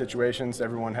different situations.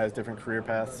 Everyone has different career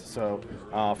paths. So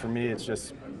for me, it's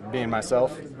just being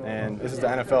myself. And this is the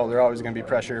NFL. There's always going to be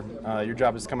pressure. Your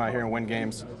job is to come out here and win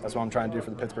games. That's what I'm trying to do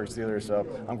for the Pittsburgh Steelers. So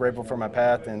I'm grateful for my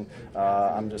path, and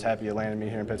I'm just happy it landed me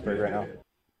here in Pittsburgh right now.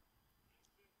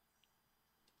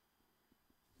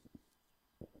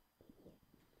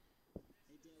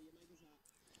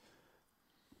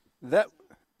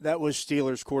 That was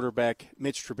Steelers quarterback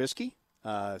Mitch Trubisky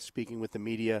speaking with the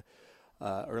media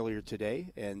earlier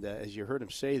today. And as you heard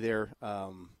him say there,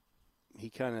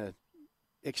 he kind of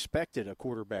expected a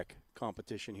quarterback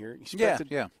competition here.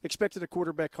 Expected a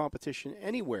quarterback competition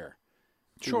anywhere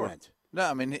he went.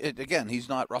 No, again, he's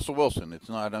not Russell Wilson. It's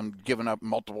not giving up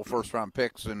multiple first-round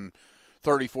picks and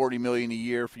 $30-40 million a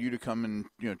year for you to come and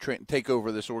take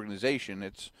over this organization.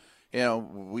 It's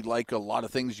we like a lot of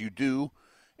things you do.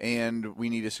 And we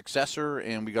need a successor,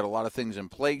 and we got a lot of things in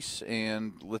place,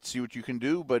 and let's see what you can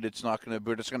do. But it's not going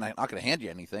to hand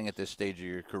you anything at this stage of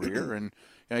your career. And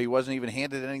he wasn't even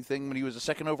handed anything when he was a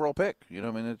second overall pick. You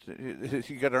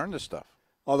got to earn this stuff.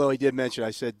 Although he did mention,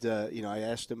 I said, I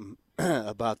asked him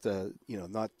about the,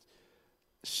 not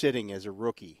sitting as a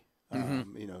rookie. I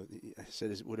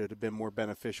said, would it have been more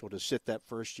beneficial to sit that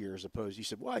first year as opposed? He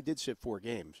said, well, I did sit 4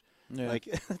 games. Yeah.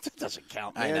 That doesn't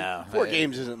count, man. I know. 4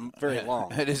 games isn't very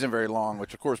long. It isn't very long,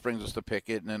 which, of course, brings us to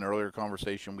Pickett and an earlier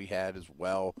conversation we had as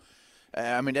well.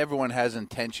 Everyone has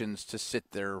intentions to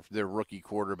sit their rookie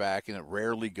quarterback, and it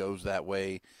rarely goes that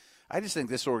way. I just think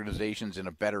this organization's in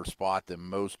a better spot than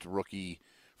most rookie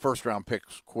first-round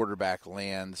picks quarterback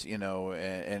lands, and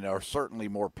are certainly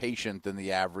more patient than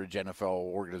the average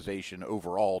NFL organization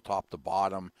overall, top to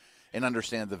bottom, and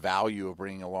understand the value of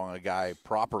bringing along a guy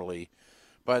properly.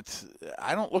 But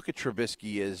I don't look at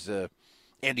Trubisky as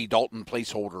Andy Dalton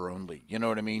placeholder only. You know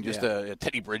what I mean? Just a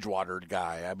Teddy Bridgewater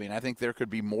guy. I think there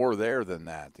could be more there than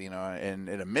that. And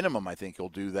at a minimum, I think he'll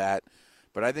do that.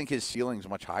 But I think his ceiling's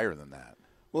much higher than that.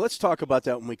 Well, let's talk about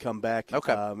that when we come back.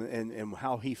 Okay. And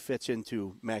how he fits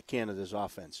into Matt Canada's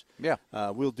offense. Yeah.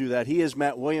 We'll do that. He is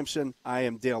Matt Williamson. I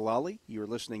am Dale Lally. You're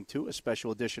listening to a special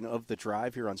edition of The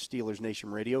Drive here on Steelers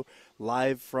Nation Radio,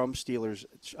 live from Steelers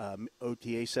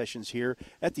OTA sessions here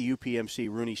at the UPMC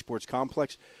Rooney Sports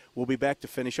Complex. We'll be back to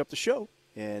finish up the show,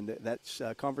 and that's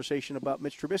a conversation about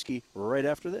Mitch Trubisky right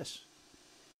after this.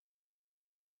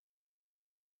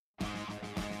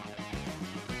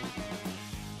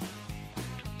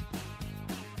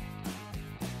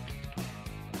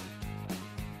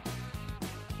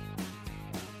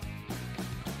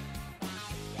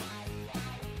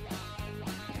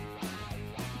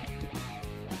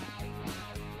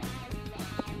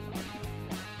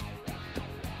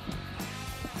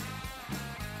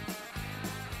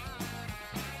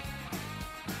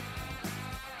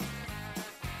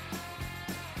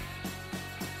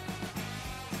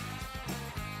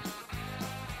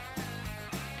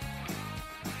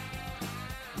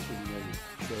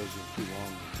 Too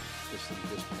long. This thing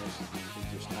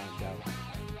just timed out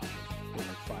in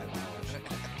like 5 hours.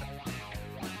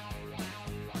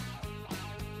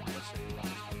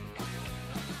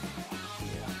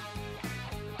 Yeah.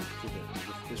 So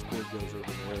this cord goes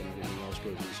over there and everything else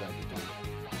goes inside the door.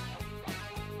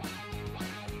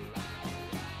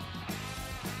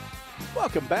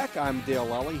 Welcome back. I'm Dale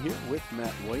Lally here with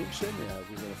Matt Williamson.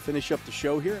 We're going to finish up the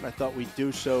show here, and I thought we'd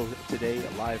do so today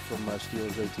live from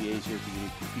Steelers OTAs here at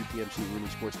the UPMC Rooney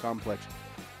Sports Complex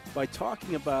by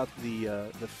talking about the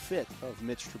fit of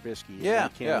Mitch Trubisky in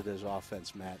Canada's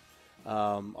offense, Matt.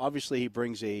 Obviously, he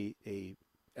brings a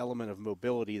element of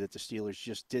mobility that the Steelers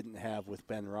just didn't have with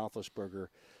Ben Roethlisberger.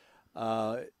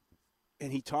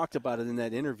 And he talked about it in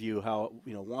that interview, how,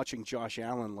 watching Josh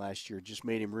Allen last year just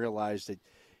made him realize that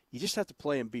you just have to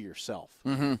play and be yourself.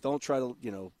 Mm-hmm. Don't try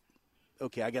to,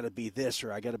 okay, I got to be this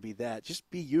or I got to be that. Just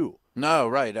be you. No,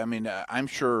 right. I mean, I'm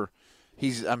sure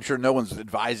no one's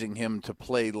advising him to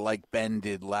play like Ben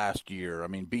did last year. I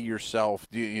mean, be yourself.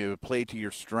 You play to your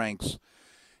strengths.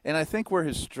 And I think where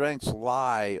his strengths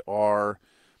lie are,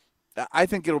 I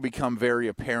think it'll become very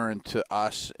apparent to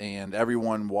us and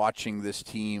everyone watching this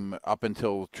team up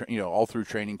until, all through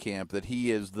training camp, that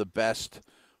he is the best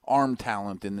arm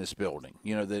talent in this building.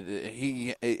 That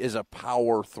he is a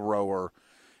power thrower.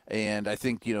 And I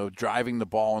think, driving the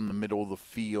ball in the middle of the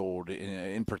field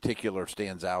in particular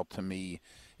stands out to me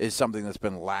is something that's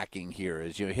been lacking here,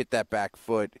 is, hit that back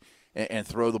foot and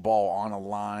throw the ball on a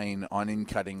line on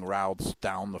in-cutting routes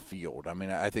down the field. I mean,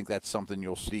 I think that's something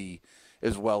you'll see,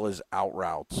 as well as out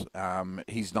routes.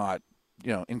 He's not,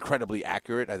 incredibly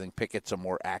accurate. I think Pickett's a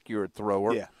more accurate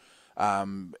thrower. Yeah.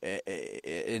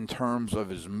 In terms of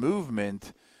his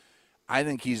movement, I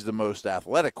think he's the most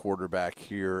athletic quarterback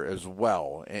here as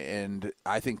well. And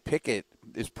I think Pickett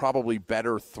is probably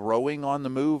better throwing on the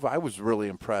move. I was really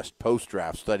impressed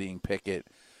post-draft studying Pickett,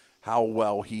 how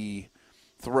well he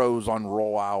throws on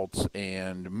rollouts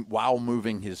and while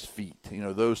moving his feet,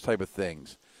 those type of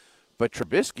things. But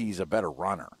Trubisky's a better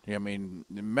runner. I mean,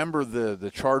 remember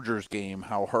the Chargers game,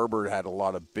 how Herbert had a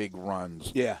lot of big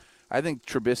runs. Yeah. I think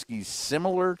Trubisky's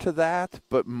similar to that,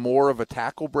 but more of a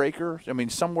tackle breaker. I mean,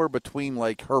 somewhere between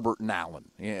like Herbert and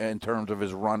Allen in terms of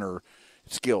his runner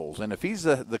skills. And if he's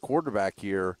the quarterback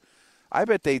here, I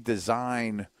bet they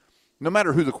design, no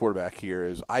matter who the quarterback here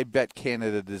is, I bet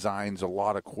Canada designs a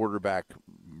lot of quarterback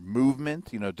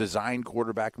movement, design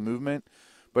quarterback movement.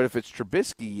 But if it's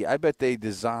Trubisky, I bet they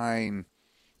design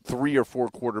 3 or 4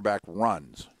 quarterback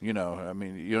runs. You know what I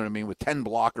mean? With 10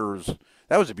 blockers.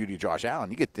 That was the beauty of Josh Allen.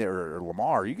 You get there, or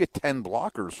Lamar, you get 10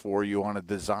 blockers for you on a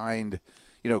designed,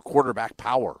 quarterback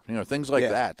power. Things like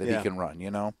that he can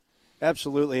run,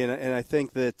 Absolutely. And I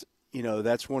think that,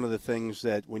 that's one of the things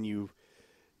that when you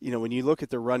look at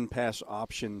the run-pass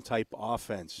option type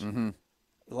offense, mm-hmm.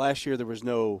 last year there was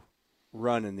no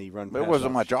run in the run-pass There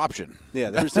wasn't option. much option.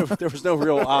 Yeah, there was no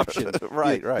real option.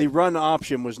 Right. The run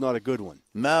option was not a good one.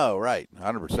 No, right,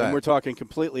 100%. And we're talking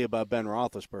completely about Ben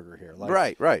Roethlisberger here.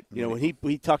 Right. When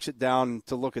he tucks it down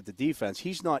to look at the defense,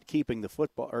 he's not keeping the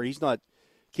football, or he's not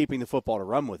keeping the football to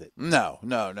run with it. No,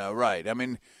 right. I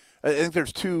mean, I think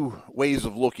there's 2 ways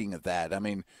of looking at that. I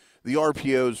mean, the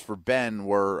RPOs for Ben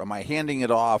were, am I handing it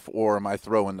off or am I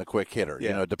throwing the quick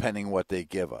hitter, depending what they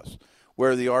give us.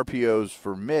 Where the RPOs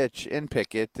for Mitch and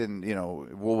Pickett, and,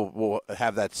 we'll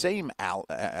have that same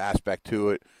aspect to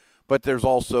it, but there's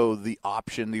also the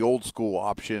option, the old school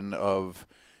option of,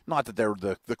 not that they're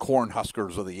the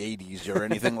Cornhuskers of the 80s or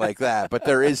anything like that, but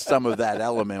there is some of that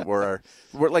element where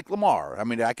like Lamar, I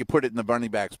mean, I could put it in the running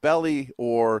back's belly,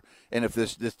 and if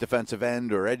this defensive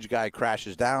end or edge guy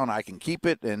crashes down, I can keep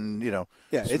it and,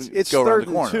 it's go 3rd around the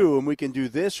corner. and 2, and we can do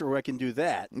this or I can do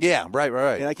that. Yeah,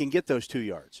 right. And I can get those 2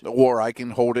 yards. Or I can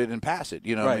hold it and pass it,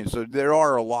 Right. I mean? So there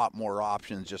are a lot more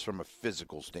options just from a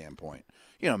physical standpoint.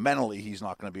 Mentally he's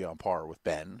not going to be on par with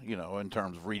Ben, in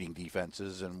terms of reading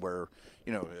defenses and where,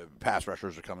 pass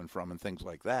rushers are coming from and things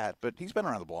like that. But he's been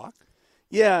around the block.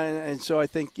 Yeah, and so I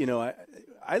think,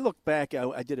 I look back,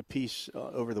 I did a piece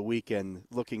over the weekend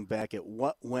looking back at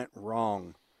what went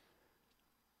wrong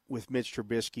with Mitch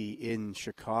Trubisky in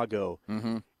Chicago.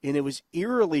 Mm-hmm. And it was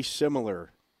eerily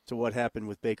similar to what happened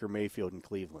with Baker Mayfield in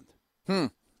Cleveland.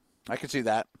 I could see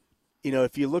that.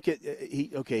 If you look at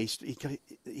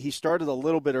he started a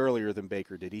little bit earlier than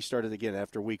Baker did. He started again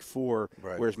after week 4,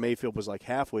 right. Whereas Mayfield was like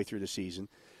halfway through the season.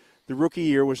 The rookie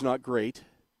year was not great.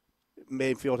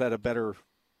 Mayfield had a better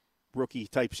rookie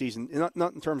type season,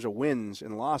 not in terms of wins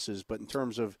and losses, but in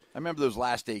terms of. I remember those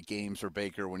last 8 games for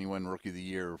Baker when he won Rookie of the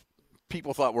Year.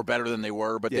 People thought were better than they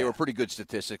were, but they were pretty good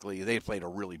statistically. They played a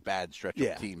really bad stretch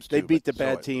of teams too. They beat the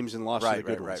bad teams and lost to the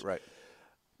good ones. Right.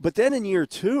 But then in year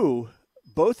 2.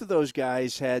 Both of those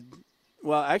guys had,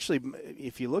 well, actually,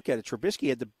 if you look at it, Trubisky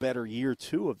had the better year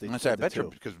 2 of the. I bet you,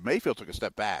 because Mayfield took a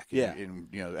step back. Yeah,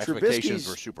 expectations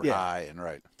were super high, and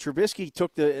right. Trubisky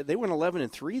they went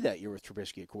 11-3 that year with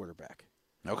Trubisky at quarterback.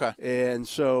 Okay, and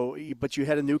so, but you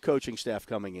had a new coaching staff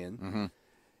coming in. Mm-hmm.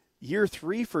 Year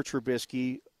 3 for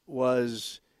Trubisky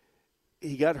was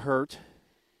he got hurt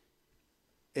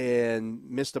and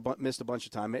missed a bunch of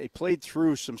time. He played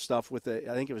through some stuff with I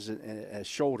think it was a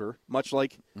shoulder, much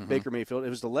like Baker Mayfield. It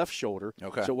was the left shoulder,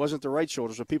 okay. So it wasn't the right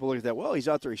shoulder. So people look at that, well, he's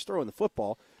out there, he's throwing the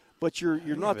football. but you're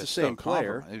not the same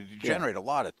player. You generate a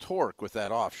lot of torque with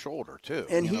that off shoulder too.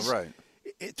 And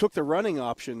it took the running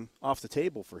option off the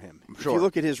table for him. Sure. If you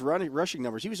look at his rushing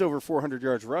numbers, he was over 400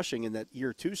 yards rushing in that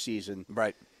year 2 season.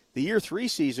 Right. The year 3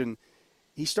 season,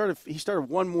 he started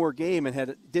one more game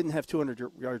and didn't have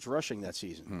 200 yards rushing that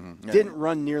season. Mm-hmm. Yeah. Didn't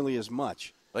run nearly as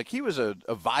much. Like he was a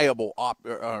viable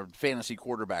fantasy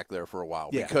quarterback there for a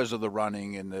while because of the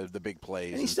running and the big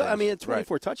plays. And he still, had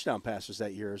 24 touchdown passes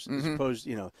that year as opposed,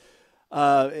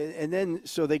 and then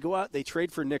so they go out, they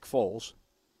trade for Nick Foles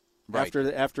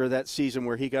after that season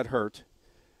where he got hurt.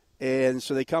 And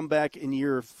so they come back in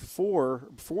year 4.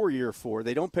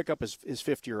 They don't pick up his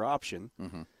fifth-year option.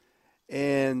 Mm-hmm.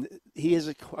 And he has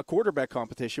a quarterback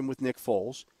competition with Nick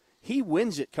Foles. He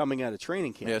wins it coming out of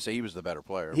training camp. Yeah, so he was the better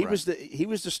player. He was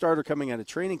the starter coming out of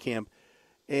training camp,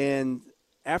 and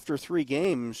after 3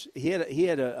 games, he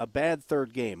had a bad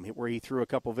third game where he threw a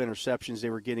couple of interceptions.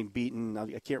 They were getting beaten. I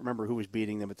can't remember who was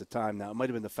beating them at the time. Now it might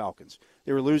have been the Falcons.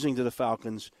 They were losing to the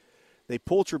Falcons. They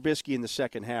pulled Trubisky in the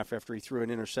second half after he threw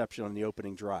an interception on the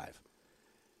opening drive.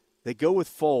 They go with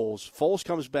Foles. Foles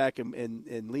comes back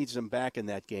and leads them back in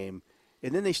that game,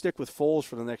 and then they stick with Foles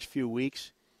for the next few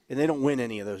weeks. And they don't win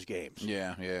any of those games.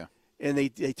 Yeah. And they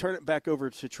turn it back over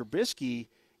to Trubisky.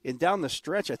 And down the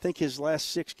stretch, I think his last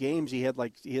 6 games, he had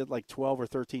like 12 or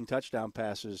 13 touchdown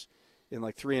passes and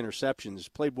like 3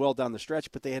 interceptions. Played well down the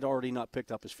stretch, but they had already not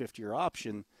picked up his fifth-year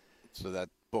option. So that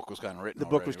book was kind of written. The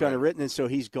book was kind of written, and so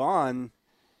he's gone.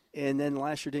 And then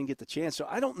last year didn't get the chance. So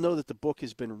I don't know that the book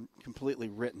has been completely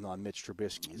written on Mitch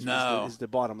Trubisky. Is the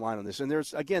bottom line on this. And there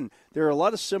are a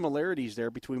lot of similarities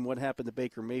there between what happened to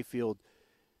Baker Mayfield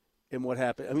and what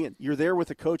happened. I mean, you're there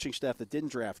with a coaching staff that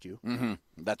didn't draft you. Mm-hmm.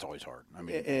 That's always hard. I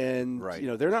mean, and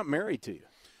they're not married to you.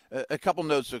 A couple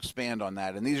notes to expand on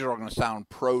that, and these are all going to sound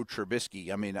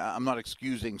pro-Trubisky. I mean, I'm not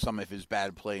excusing some of his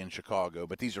bad play in Chicago,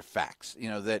 but these are facts.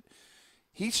 That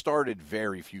he started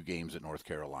very few games at North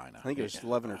Carolina. I think it was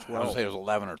 11 or 12. I would say it was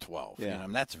 11 or 12. Yeah.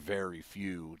 And that's very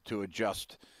few to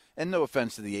adjust. And no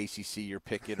offense to the ACC or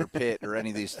Pickett or Pitt or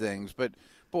any of these things, but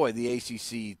boy, the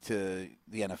ACC to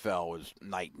the NFL was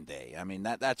night and day. I mean,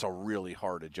 that's a really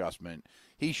hard adjustment.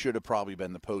 He should have probably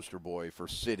been the poster boy for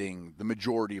sitting the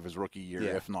majority of his rookie year,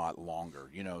 if not longer.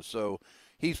 So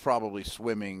he's probably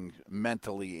swimming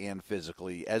mentally and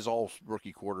physically, as all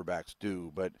rookie quarterbacks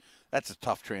do. But that's a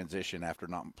tough transition after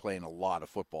not playing a lot of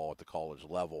football at the college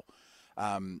level.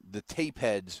 The tape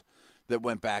heads that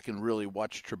went back and really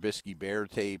watched Trubisky Bear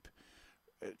tape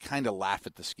kind of laugh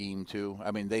at the scheme too.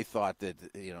 I mean, they thought that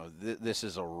this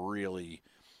is a really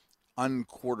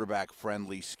unquarterback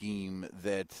friendly scheme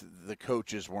that the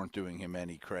coaches weren't doing him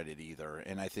any credit either,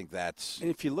 and I think that's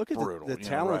and if you look at brutal, the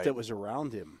talent that was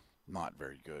around him, not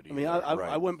very good either. I mean,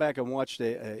 I went back and watched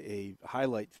a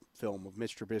highlight film of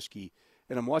Mitch Trubisky,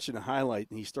 and I'm watching a highlight,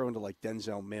 and he's throwing to like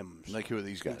Denzel Mims. Like who are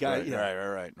these guys?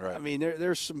 Right. I mean,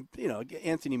 there's some,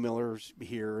 Anthony Miller's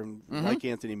here, and like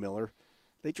Anthony Miller.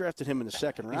 They drafted him in the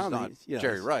second round. He's not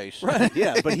Jerry Rice. Right,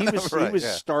 yeah, but he was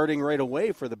starting right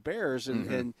away for the Bears,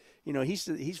 and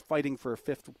he's fighting for a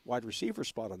 5th wide receiver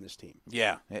spot on this team.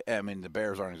 Yeah, I mean, the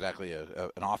Bears aren't exactly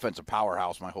an offensive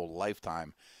powerhouse my whole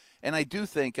lifetime. And I do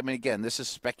think, I mean, again, this is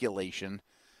speculation.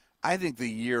 I think the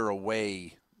year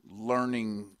away,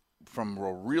 learning from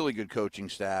a really good coaching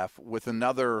staff with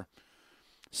another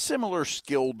similar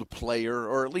skilled player,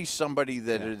 or at least somebody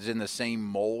that is in the same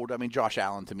mold. I mean, Josh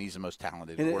Allen, to me, is the most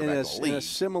talented quarterback in the league. And a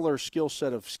similar skill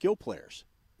set of skill players.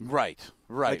 Right.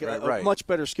 Much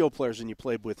better skill players than you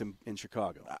played with in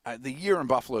Chicago. The year in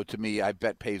Buffalo, to me, I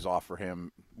bet pays off for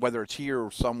him, whether it's here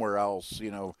or somewhere else.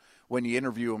 When you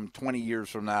interview him 20 years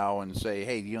from now and say,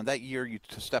 hey, that year you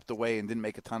stepped away and didn't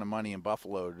make a ton of money in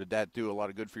Buffalo, did that do a lot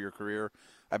of good for your career?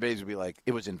 I basically be like,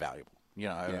 it was invaluable.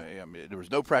 I mean, there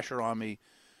was no pressure on me.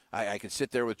 I could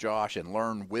sit there with Josh and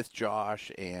learn with Josh,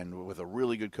 and with a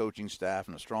really good coaching staff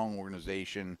and a strong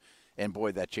organization, and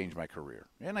boy, that changed my career.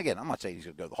 And again, I'm not saying he's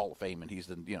going to go to the Hall of Fame, and he's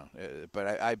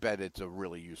but I bet it's a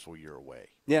really useful year away.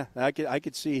 Yeah, I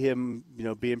could see him,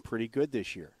 being pretty good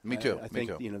this year. Me too. I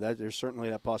think that there's certainly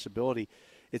that possibility.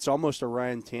 It's almost a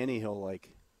Ryan Tannehill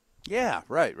like. Yeah,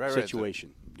 right.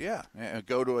 Situation.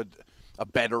 Go to a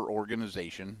better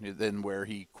organization than where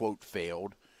he quote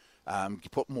failed.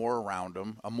 Put more around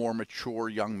him, a more mature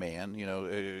young man,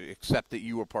 accept that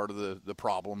you were part of the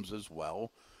problems as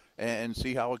well, and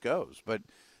see how it goes. But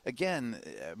again,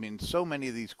 I mean, so many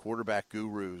of these quarterback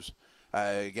gurus,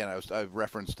 I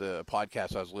referenced a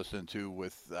podcast I was listening to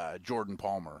with Jordan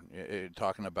Palmer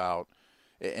talking about,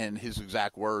 And his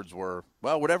exact words were,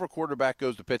 well, whatever quarterback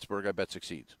goes to Pittsburgh, I bet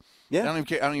succeeds. Yeah. I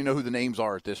don't even know who the names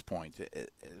are at this point.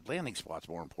 Landing spot's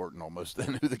more important almost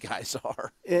than who the guys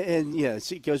are. And yeah,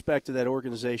 it goes back to that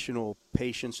organizational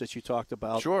patience that you talked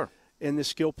about. Sure. And the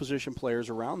skill position players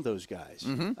around those guys.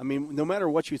 Mm-hmm. I mean, no matter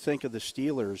what you think of the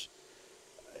Steelers,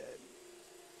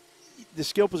 the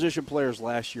skill position players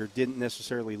last year didn't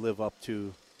necessarily live up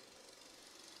to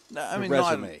the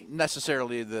resume. Not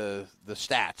necessarily the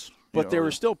stats. But they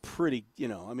were still pretty,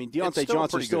 Deontay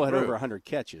Johnson still had over 100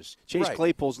 catches. Chase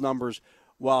Claypool's numbers,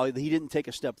 while he didn't take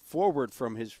a step forward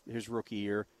from his rookie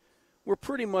year, were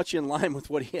pretty much in line with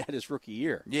what he had his rookie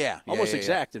year. Almost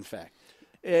exact, in fact.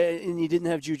 And you didn't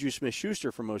have Juju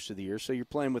Smith-Schuster for most of the year, so you're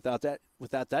playing without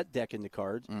that deck in the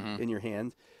cards in your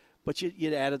hand. But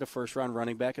you'd added a first-round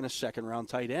running back and a second-round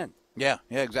tight end. Yeah,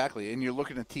 exactly. And you're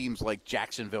looking at teams like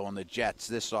Jacksonville and the Jets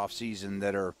this offseason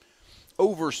that are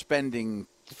overspending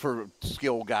for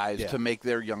skill guys to make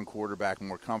their young quarterback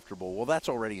more comfortable. Well, that's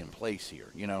already in place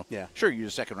here, Yeah. Sure, you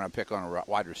use a second-round pick on a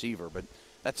wide receiver, but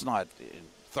that's not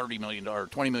 $30 million,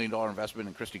 $20 million investment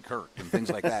in Christy Kirk and things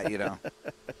like that,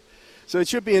 So it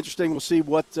should be interesting. We'll see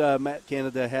what Matt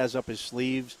Canada has up his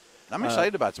sleeves. I'm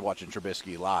excited about watching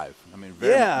Trubisky live. I mean,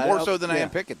 more so than I am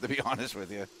Pickett, to be honest with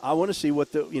you. I want to see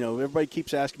what everybody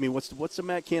keeps asking me, what's the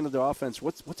Matt Canada offense?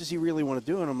 What does he really want to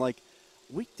do? And I'm like,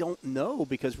 we don't know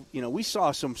because, we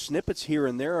saw some snippets here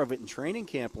and there of it in training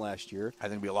camp last year. I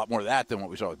think it'll be a lot more of that than what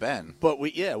we saw with Ben. But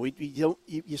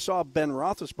you saw Ben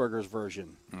Roethlisberger's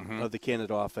version of the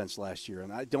Canada offense last year,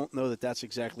 and I don't know that that's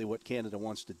exactly what Canada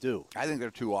wants to do. I think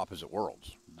they're two opposite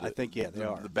worlds. I think, they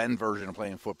are. The Ben version of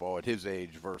playing football at his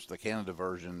age versus the Canada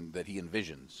version that he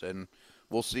envisions. And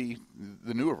we'll see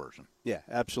the newer version. Yeah,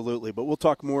 absolutely. But we'll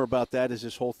talk more about that as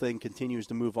this whole thing continues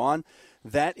to move on.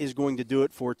 That is going to do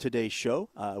it for today's show.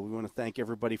 We want to thank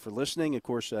everybody for listening. Of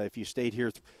course, if you stayed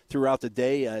here throughout the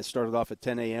day, it started off at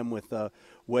 10 a.m. with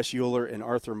Wes Euler and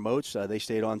Arthur Moats. They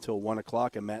stayed on until 1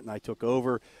 o'clock, and Matt and I took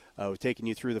over. We're taking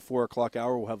you through the 4 o'clock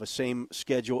hour. We'll have the same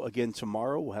schedule again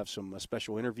tomorrow. We'll have some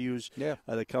special interviews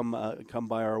that come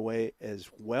by our way as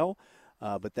well.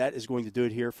 But that is going to do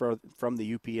it here from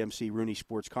the UPMC Rooney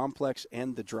Sports Complex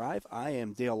and The Drive. I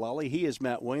am Dale Lally. He is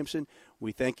Matt Williamson.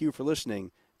 We thank you for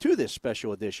listening to this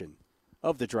special edition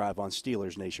of The Drive on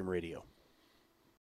Steelers Nation Radio.